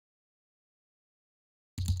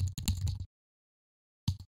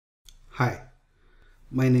Hi,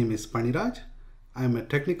 my name is Paniraj. I am a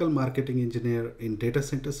technical marketing engineer in Data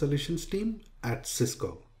Center Solutions team at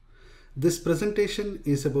Cisco. This presentation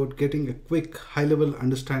is about getting a quick high-level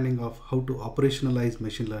understanding of how to operationalize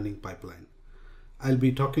machine learning pipeline. I'll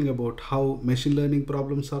be talking about how machine learning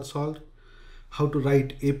problems are solved, how to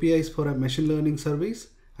write APIs for a machine learning service,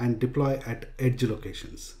 and deploy at edge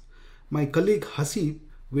locations. My colleague Haseeb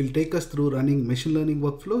will take us through running machine learning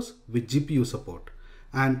workflows with GPU support,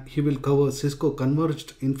 and he will cover Cisco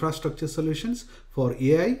Converged infrastructure solutions for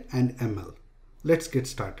AI and ML. Let's get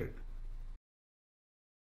started.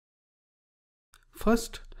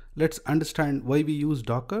 First, let's understand why we use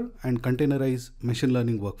Docker and containerize machine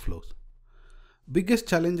learning workflows. Biggest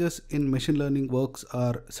challenges in machine learning works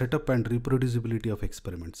are setup and reproducibility of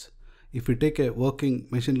experiments. If we take a working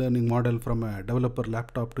machine learning model from a developer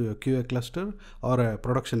laptop to a QA cluster or a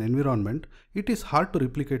production environment, it is hard to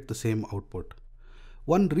replicate the same output.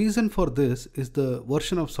 One reason for this is the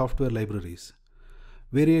version of software libraries.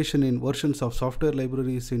 Variation in versions of software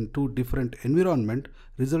libraries in two different environments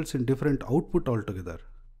results in different output altogether.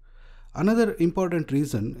 Another important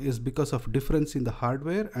reason is because of difference in the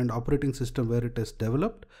hardware and operating system where it is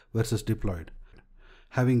developed versus deployed.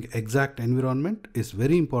 Having exact environment is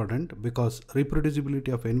very important because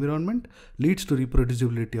reproducibility of environment leads to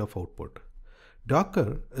reproducibility of output.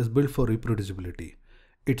 Docker is built for reproducibility.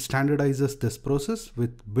 It standardizes this process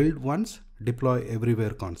with build once, deploy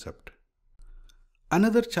everywhere concept.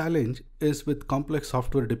 Another challenge is with complex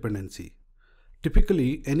software dependency.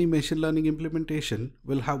 Typically, any machine learning implementation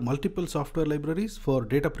will have multiple software libraries for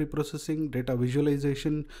data preprocessing, data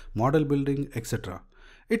visualization, model building, etc.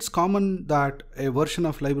 It's common that a version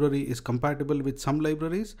of library is compatible with some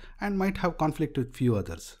libraries and might have conflict with few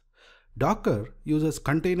others. Docker uses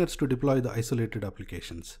containers to deploy the isolated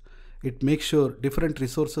applications. It makes sure different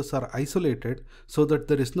resources are isolated so that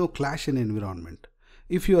there is no clash in environment.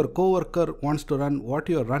 If your coworker wants to run what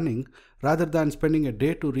you are running, rather than spending a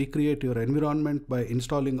day to recreate your environment by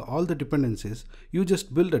installing all the dependencies, you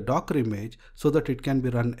just build a Docker image so that it can be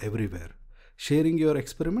run everywhere. Sharing your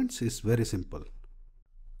experiments is very simple.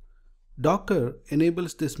 Docker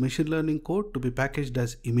enables this machine learning code to be packaged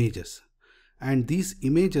as images. And these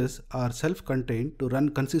images are self-contained to run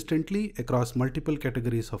consistently across multiple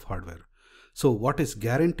categories of hardware. So what is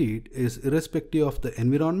guaranteed is irrespective of the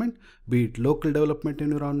environment, be it local development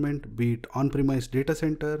environment, be it on-premise data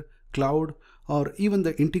center, cloud, or even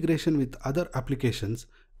the integration with other applications,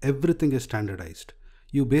 everything is standardized.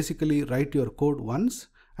 You basically write your code once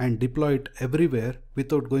and deploy it everywhere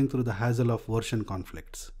without going through the hassle of version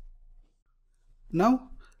conflicts. Now,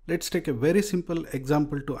 let's take a very simple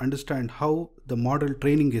example to understand how the model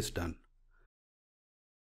training is done.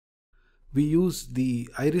 We use the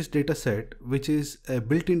iris dataset, which is a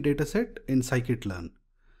built-in dataset in scikit-learn.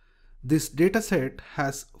 This dataset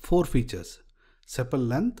has 4 features: sepal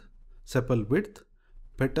length, sepal width,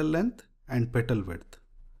 petal length, and petal width.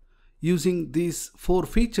 Using these 4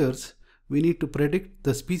 features, we need to predict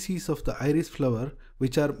the species of the iris flower,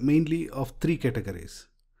 which are mainly of 3 categories.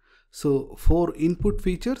 So 4 input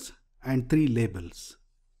features and 3 labels.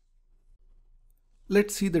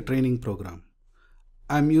 Let's see the training program.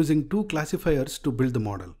 I'm using 2 classifiers to build the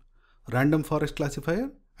model: random forest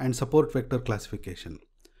classifier and support vector classification.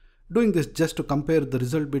 Doing this just to compare the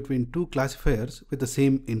result between 2 classifiers with the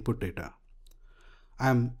same input data.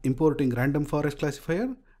 I'm importing random forest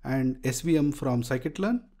classifier and SVM from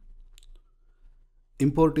scikit-learn.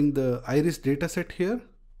 Importing the iris dataset here.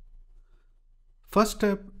 First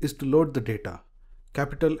step is to load the data.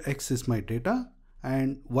 Capital X is my data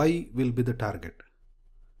and Y will be the target.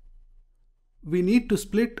 We need to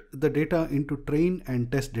split the data into train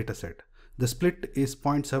and test dataset. The split is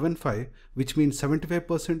 0.75, which means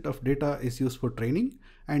 75% of data is used for training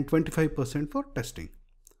and 25% for testing.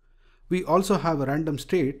 We also have a random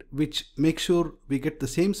state which makes sure we get the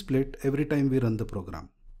same split every time we run the program.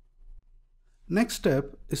 Next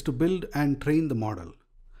step is to build and train the model.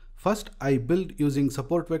 First, I build using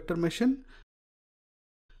support vector machine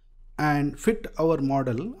and fit our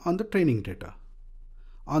model on the training data.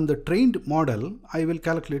 On the trained model, I will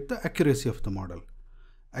calculate the accuracy of the model.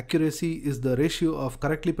 Accuracy is the ratio of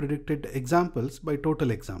correctly predicted examples by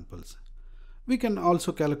total examples. We can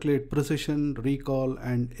also calculate precision, recall,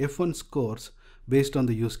 and F1 scores based on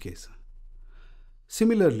the use case.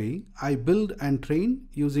 Similarly, I build and train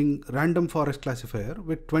using random forest classifier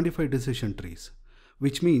with 25 decision trees,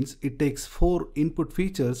 which means it takes 4 input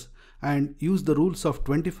features and use the rules of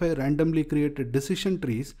 25 randomly created decision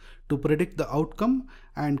trees to predict the outcome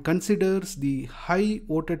and considers the high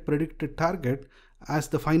voted predicted target as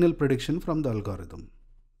the final prediction from the algorithm.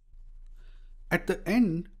 At the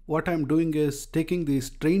end, what I'm doing is taking these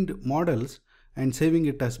trained models and saving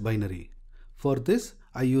it as binary. For this,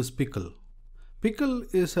 I use Pickle. Pickle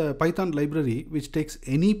is a Python library which takes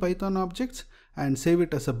any Python objects and save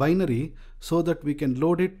it as a binary so that we can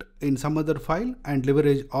load it in some other file and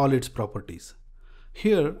leverage all its properties.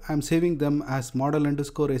 Here I'm saving them as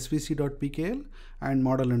model_svc.pkl and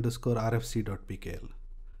model_rfc.pkl.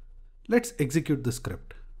 Let's execute the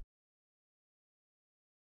script.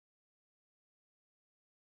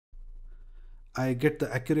 I get the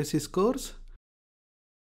accuracy scores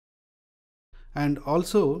and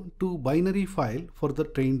also two binary file for the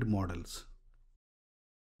trained models.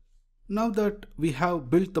 Now that we have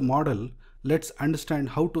built the model, let's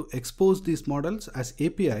understand how to expose these models as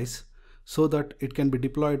APIs so that it can be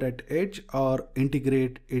deployed at edge or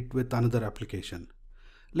integrate it with another application.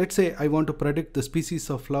 Let's say I want to predict the species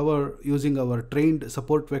of flower using our trained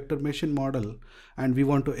support vector machine model, and we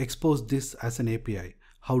want to expose this as an API.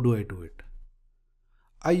 How do I do it?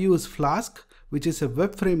 I use Flask, which is a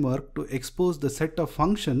web framework to expose the set of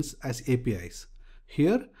functions as APIs.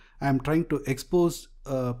 Here, I am trying to expose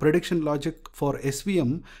prediction logic for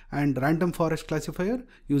SVM and random forest classifier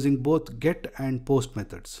using both get and post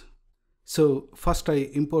methods. So first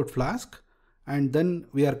I import Flask, and then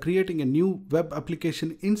we are creating a new web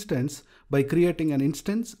application instance by creating an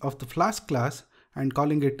instance of the Flask class and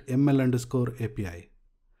calling it ml_API.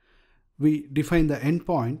 We define the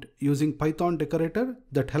endpoint using Python decorator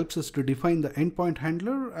that helps us to define the endpoint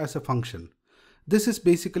handler as a function. This is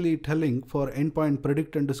basically telling for endpoint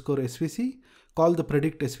predict_svc, call the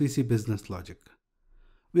predict svc business logic.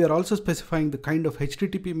 We are also specifying the kind of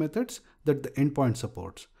HTTP methods that the endpoint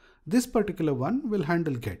supports. This particular one will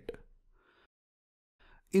handle get.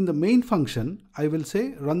 In the main function, I will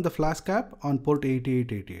say run the Flask app on port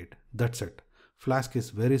 8888. That's it. Flask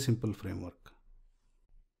is very simple framework.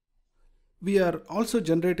 We are also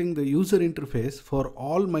generating the user interface for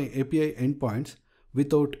all my API endpoints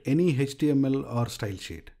without any HTML or style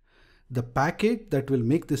sheet. The package that will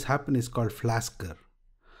make this happen is called Flasker.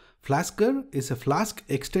 Flasker is a Flask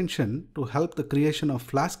extension to help the creation of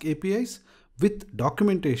Flask APIs with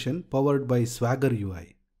documentation powered by Swagger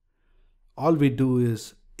UI. All we do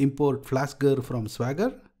is import Flasker from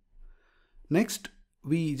Swagger. Next,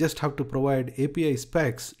 we just have to provide API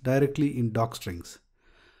specs directly in docstrings.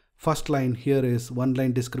 First line here is one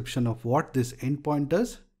line description of what this endpoint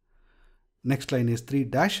does. Next line is 3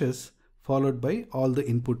 dashes followed by all the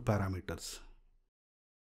input parameters.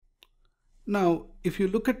 Now, if you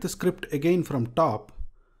look at the script again from top,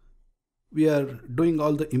 we are doing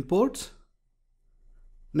all the imports.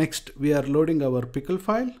 Next, we are loading our pickle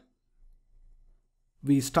file.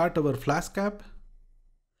 We start our Flask app.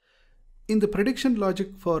 In the prediction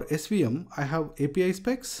logic for SVM, I have API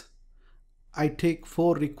specs. I take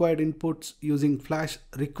 4 required inputs using Flash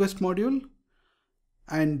request module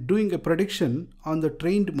and doing a prediction on the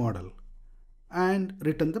trained model and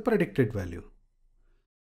return the predicted value.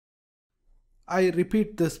 I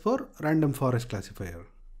repeat this for random forest classifier.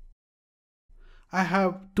 I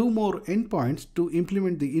have 2 more endpoints to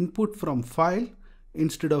implement the input from file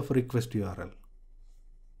instead of request URL.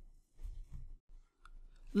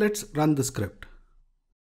 Let's run the script.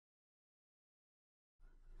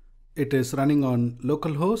 It is running on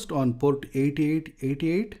localhost on port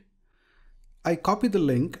 8888. I copy the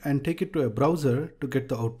link and take it to a browser to get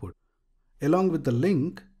the output. Along with the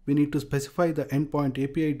link, we need to specify the endpoint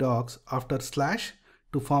API docs after slash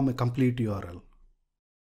to form a complete URL.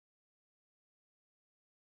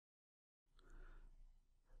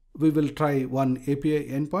 We will try one API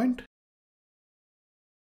endpoint.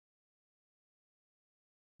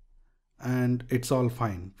 And it's all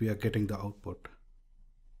fine. We are getting the output.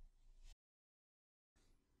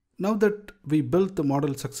 Now that we built the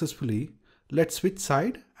model successfully, let's switch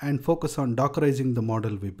side and focus on Dockerizing the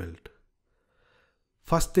model we built.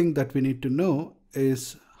 First thing that we need to know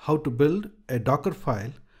is how to build a Docker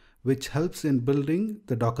file which helps in building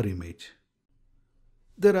the Docker image.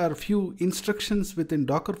 There are few instructions within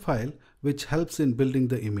Docker file which helps in building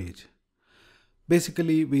the image.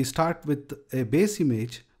 Basically, we start with a base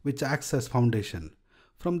image which acts as foundation.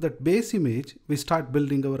 From that base image, we start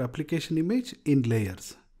building our application image in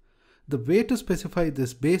layers. The way to specify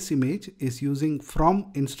this base image is using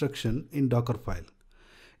from instruction in Docker file.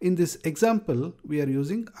 In this example, we are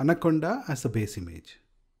using Anaconda as a base image.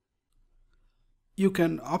 You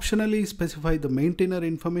can optionally specify the maintainer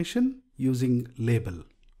information using label.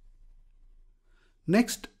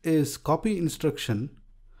 Next is copy instruction.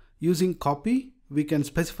 Using copy, we can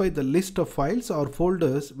specify the list of files or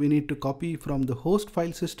folders we need to copy from the host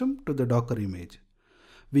file system to the Docker image.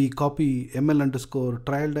 We copy ml underscore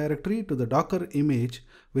trial directory to the Docker image,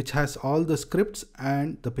 which has all the scripts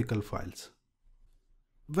and the pickle files.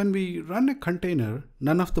 When we run a container,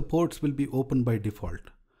 none of the ports will be open by default.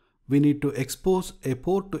 We need to expose a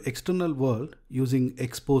port to external world using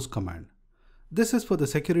expose command. This is for the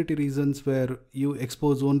security reasons where you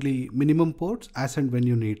expose only minimum ports as and when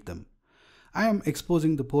you need them. I am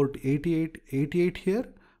exposing the port 8888 here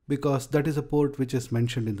because that is a port which is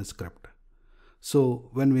mentioned in the script. So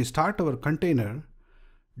when we start our container,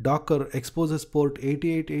 Docker exposes port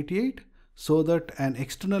 8888 so that an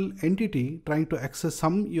external entity trying to access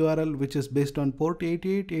some URL which is based on port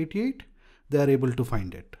 8888, they are able to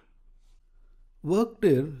find it.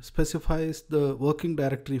 Workdir specifies the working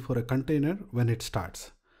directory for a container when it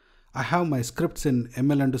starts. I have my scripts in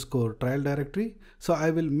ml underscore trial directory, so I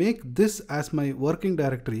will make this as my working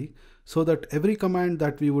directory so that every command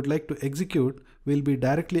that we would like to execute will be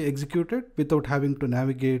directly executed without having to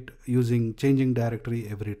navigate using changing directory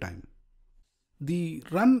every time. The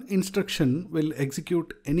run instruction will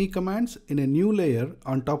execute any commands in a new layer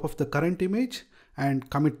on top of the current image and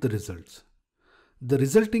commit the results. The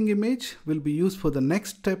resulting image will be used for the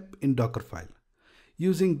next step in Dockerfile.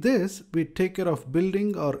 Using this, we take care of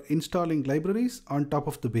building or installing libraries on top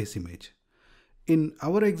of the base image. In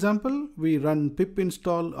our example, we run pip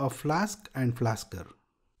install of Flask and Flasker.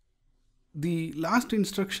 The last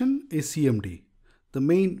instruction is CMD. The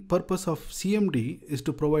main purpose of CMD is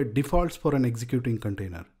to provide defaults for an executing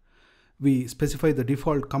container. We specify the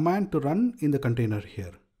default command to run in the container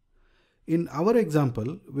here. In our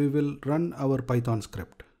example, we will run our Python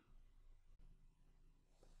script.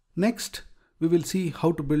 Next, we will see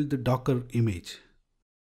how to build the Docker image.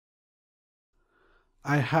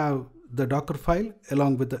 I have the Docker file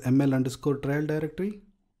along with the ml underscore trial directory.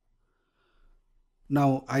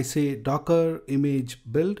 Now I say Docker image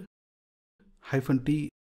build -t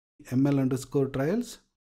ml underscore trials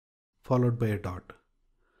followed by a dot.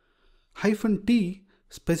 -t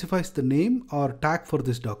specifies the name or tag for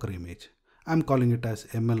this Docker image. I'm calling it as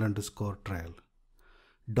ml underscore trial.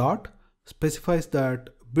 Dot specifies that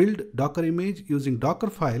build Docker image using Docker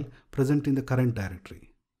file present in the current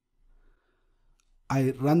directory.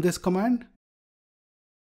 I run this command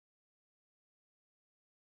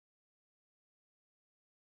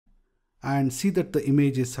and see that the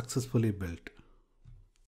image is successfully built.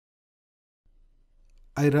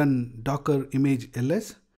 I run Docker image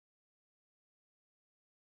ls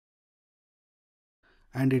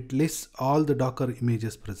and it lists all the Docker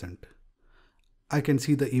images present. I can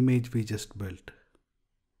see the image we just built.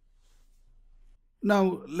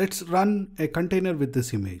 Now let's run a container with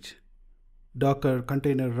this image. Docker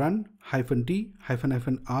container run -t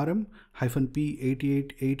 -rm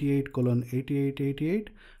 -p8888:8888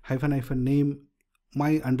 -name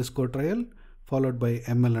my underscore trial followed by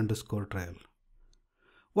ml underscore trial.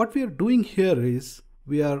 What we are doing here is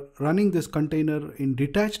we are running this container in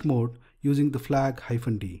detached mode using the flag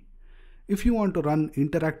 -d. If you want to run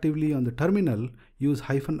interactively on the terminal, use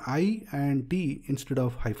 -i and d instead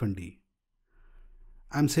of -d.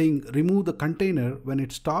 I'm saying remove the container when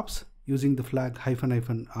it stops using the flag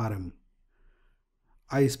 -rm.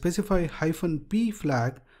 I specify -p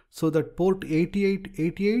flag so that port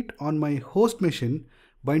 8888 on my host machine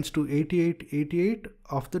binds to 8888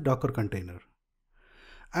 of the Docker container.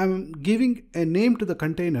 I'm giving a name to the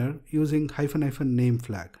container using -name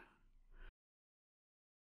flag.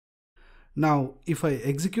 Now, if I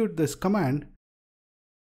execute this command,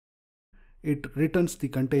 it returns the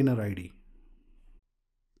container ID.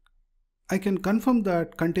 I can confirm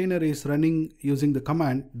that container is running using the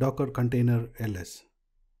command docker container ls.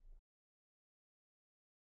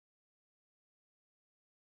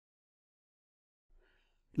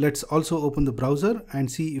 Let's also open the browser and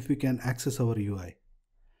see if we can access our UI.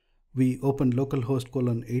 We open localhost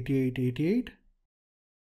 :8888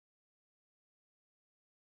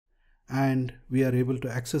 and we are able to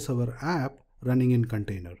access our app running in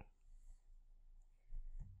container.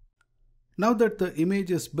 Now that the image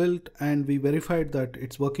is built and we verified that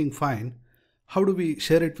it's working fine, how do we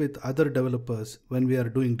share it with other developers when we are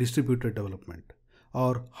doing distributed development?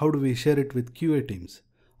 Or how do we share it with QA teams?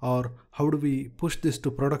 Or how do we push this to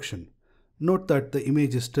production? Note that the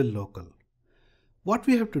image is still local. What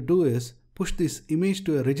we have to do is push this image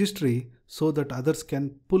to a registry so that others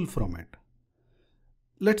can pull from it.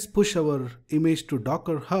 Let's push our image to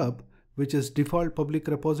Docker Hub, which is default public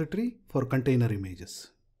repository for container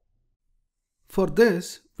images. For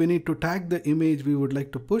this, we need to tag the image we would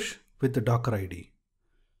like to push with the Docker ID.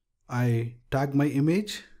 I tag my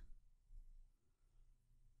image.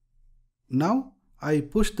 Now I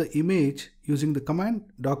push the image using the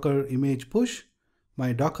command docker image push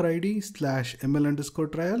my Docker ID /ml underscore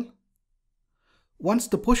trial. Once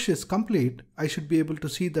the push is complete, I should be able to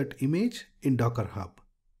see that image in Docker Hub.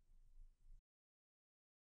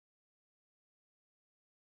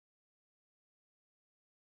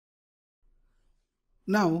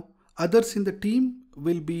 Now, others in the team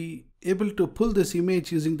will be able to pull this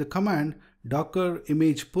image using the command docker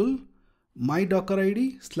image pull my Docker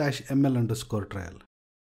ID /ml underscore trial.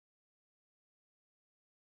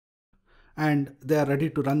 And they are ready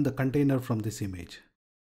to run the container from this image.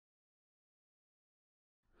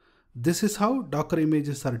 This is how Docker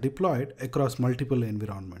images are deployed across multiple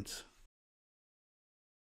environments.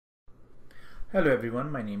 Hello everyone,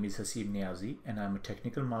 my name is Haseeb Niazi and I'm a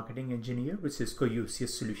technical marketing engineer with Cisco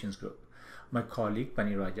UCS Solutions Group. My colleague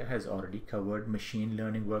Paniraja has already covered machine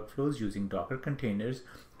learning workflows using Docker containers,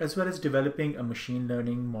 as well as developing a machine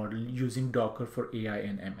learning model using Docker for AI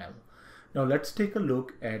and ML. Now let's take a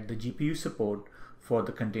look at the GPU support for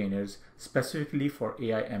the containers, specifically for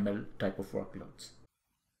AI ML type of workloads.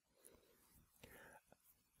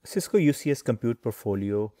 Cisco UCS Compute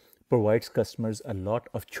Portfolio provides customers a lot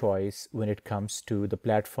of choice when it comes to the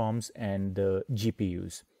platforms and the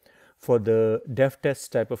GPUs. For the dev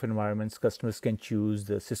test type of environments, customers can choose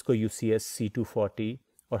the Cisco UCS C240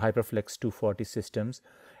 or HyperFlex 240 systems,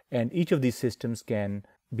 and each of these systems can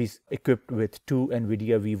be equipped with 2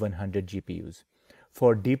 NVIDIA V100 GPUs.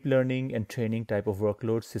 For deep learning and training type of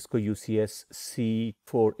workloads, Cisco UCS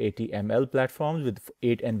C480ML platforms with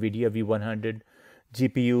 8 NVIDIA V100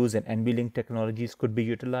 GPUs and NVLink technologies could be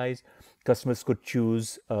utilized. Customers could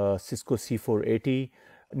choose Cisco C480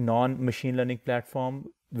 non-machine learning platform,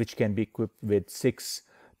 which can be equipped with 6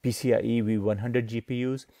 PCIe V100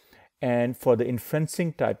 GPUs. And for the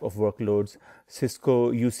inferencing type of workloads,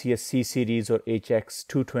 Cisco UCS C-Series or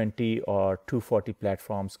HX220 or 240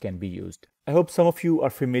 platforms can be used. I hope some of you are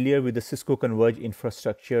familiar with the Cisco Converged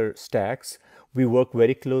infrastructure stacks. We work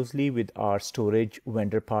very closely with our storage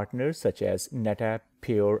vendor partners such as NetApp,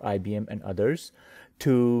 Pure, IBM, and others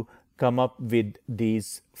to come up with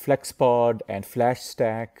these FlexPod and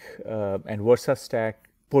FlashStack and VersaStack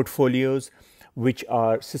portfolios, which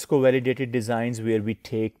are Cisco validated designs where we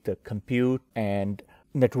take the compute and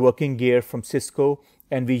networking gear from Cisco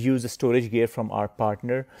and we use the storage gear from our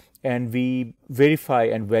partner, and we verify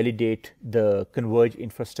and validate the converged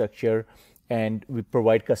infrastructure, and we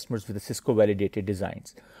provide customers with the Cisco validated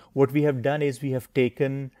designs. What we have done is we have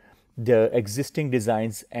taken the existing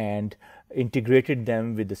designs and integrated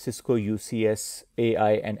them with the Cisco UCS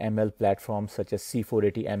AI and ML platforms such as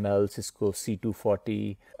C480ML, Cisco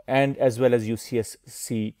C240, and as well as UCS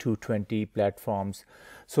C220 platforms,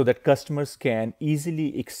 so that customers can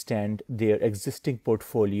easily extend their existing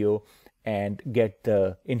portfolio and get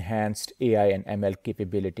the enhanced AI and ML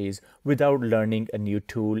capabilities without learning a new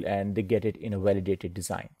tool, and they get it in a validated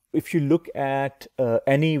design. If you look at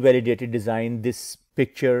any validated design, this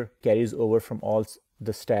picture carries over from all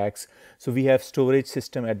the stacks. So we have storage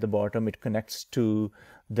system at the bottom. It connects to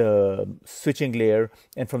the switching layer,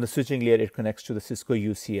 and from the switching layer it connects to the Cisco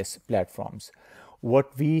UCS platforms.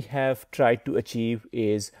 What we have tried to achieve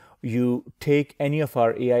is you take any of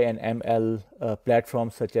our AI and ML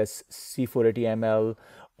platforms such as C480ML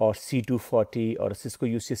or C240 or Cisco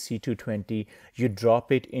UCS C220, you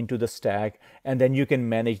drop it into the stack, and then you can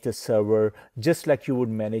manage the server just like you would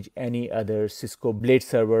manage any other Cisco Blade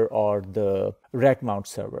server or the rack mount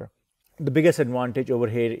server. The biggest advantage over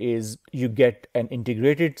here is you get an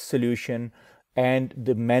integrated solution, and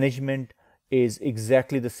the management is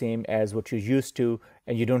exactly the same as what you're used to,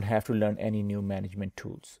 and you don't have to learn any new management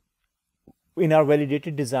tools. In our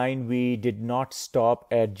validated design, we did not stop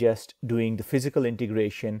at just doing the physical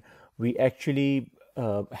integration. We actually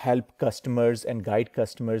help customers and guide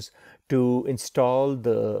customers to install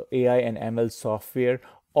the AI and ML software,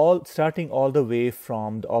 starting all the way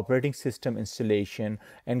from the operating system installation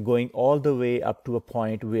and going all the way up to a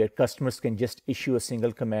point where customers can just issue a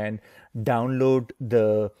single command, download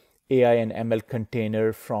the AI and ML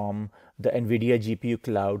container from the NVIDIA GPU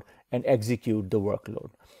cloud, and execute the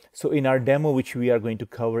workload. So in our demo, which we are going to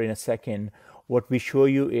cover in a second, what we show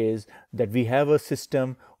you is that we have a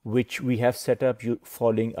system which we have set up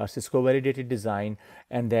following our Cisco validated design,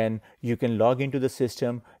 and then you can log into the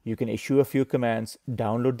system, you can issue a few commands,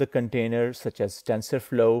 download the container such as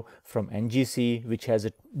TensorFlow from NGC, which has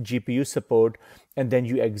a GPU support, and then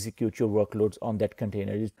you execute your workloads on that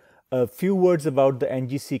container. A few words about the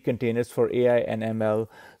NGC containers for AI and ML.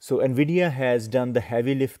 So NVIDIA has done the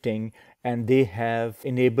heavy lifting, and they have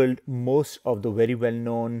enabled most of the very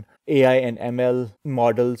well-known AI and ML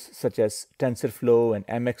models such as TensorFlow and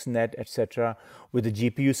MXNet, etc., with the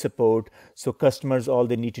GPU support. So customers, all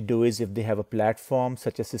they need to do is, if they have a platform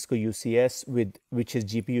such as Cisco UCS which is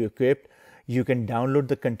GPU equipped, you can download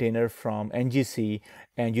the container from NGC,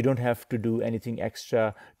 and you don't have to do anything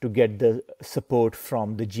extra to get the support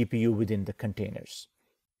from the GPU within the containers.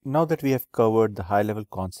 Now that we have covered the high-level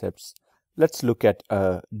concepts, let's look at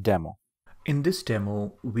a demo. In this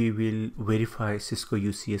demo, we will verify Cisco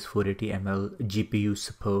UCS 480ml GPU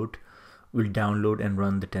support. We'll download and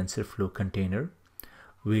run the TensorFlow container.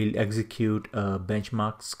 We'll execute a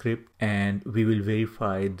benchmark script, and we will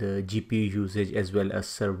verify the GPU usage as well as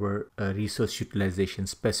server resource utilization,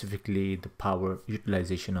 specifically the power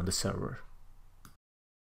utilization on the server.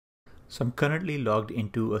 So I'm currently logged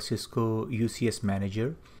into a Cisco UCS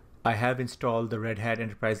manager. I have installed the Red Hat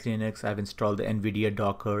Enterprise Linux. I've installed the NVIDIA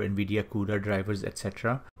Docker, NVIDIA CUDA drivers,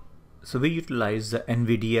 etc. So we utilize the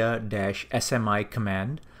NVIDIA-SMI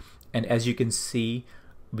command, and as you can see,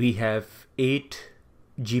 we have 8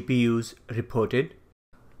 GPUs reported.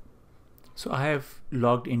 So I have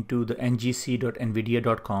logged into the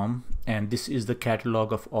ngc.nvidia.com, and this is the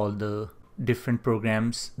catalog of all the different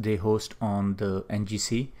programs they host on the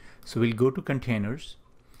NGC. So we'll go to containers,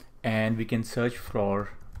 and we can search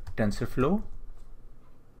for TensorFlow.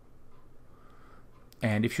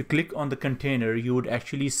 And if you click on the container, you would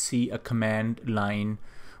actually see a command line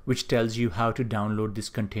which tells you how to download this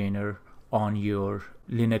container on your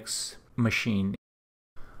Linux machine.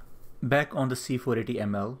 Back on the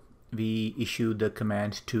C480ml, we issue the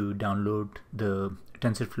command to download the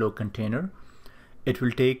TensorFlow container. It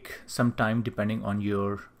will take some time depending on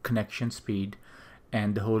your connection speed,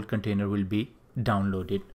 and the whole container will be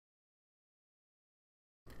downloaded.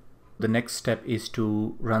 The next step is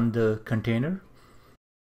to run the container.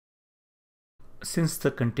 Since the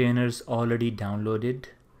container is already downloaded,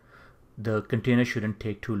 the container shouldn't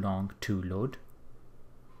take too long to load.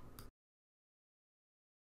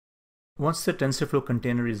 Once the TensorFlow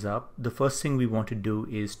container is up, the first thing we want to do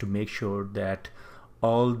is to make sure that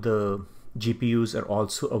all the GPUs are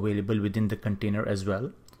also available within the container as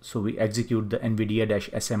well. So we execute the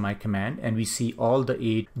NVIDIA-SMI command, and we see all the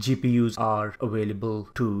 8 GPUs are available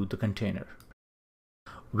to the container.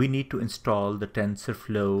 We need to install the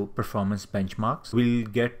TensorFlow performance benchmarks. We'll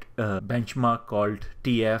get a benchmark called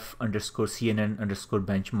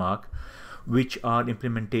TF_CNN_benchmark, which are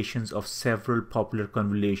implementations of several popular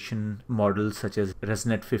convolution models such as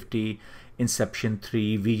ResNet 50, Inception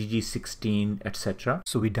 3, VGG 16, etc.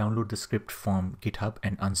 So we download the script from GitHub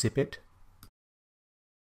and unzip it.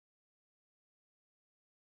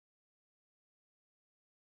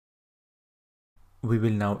 We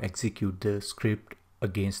will now execute the script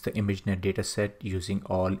against the ImageNet dataset using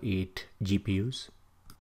all 8 GPUs.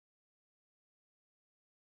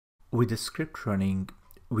 With the script running,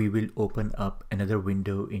 we will open up another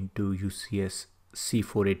window into UCS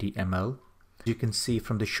C480ml. You can see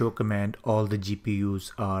from the show command, all the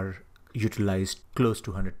GPUs are utilized close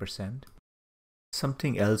to 100%.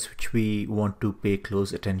 Something else which we want to pay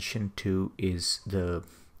close attention to is the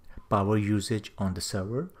power usage on the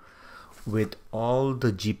server. With all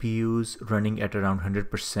the GPUs running at around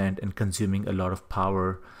 100% and consuming a lot of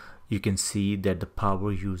power, you can see that the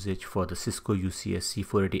power usage for the Cisco UCS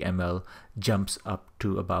C480ml jumps up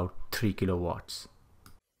to about 3 kilowatts.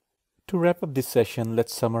 To wrap up this session,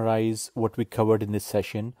 let's summarize what we covered in this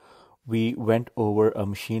session. We went over a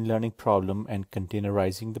machine learning problem and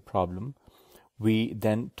containerizing the problem. We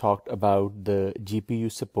then talked about the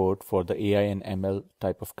GPU support for the AI and ML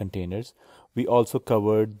type of containers. We also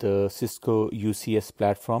covered the Cisco UCS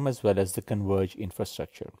platform as well as the Converged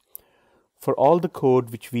infrastructure. For all the code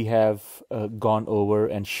which we have gone over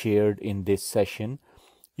and shared in this session,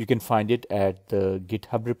 you can find it at the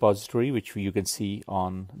GitHub repository, which you can see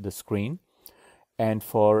on the screen. And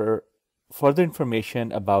for further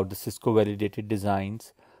information about the Cisco validated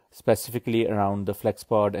designs, specifically around the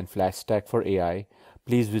FlexPod and FlashStack for AI,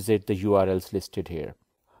 please visit the URLs listed here.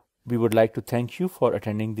 We would like to thank you for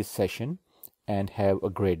attending this session and have a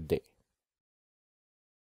great day.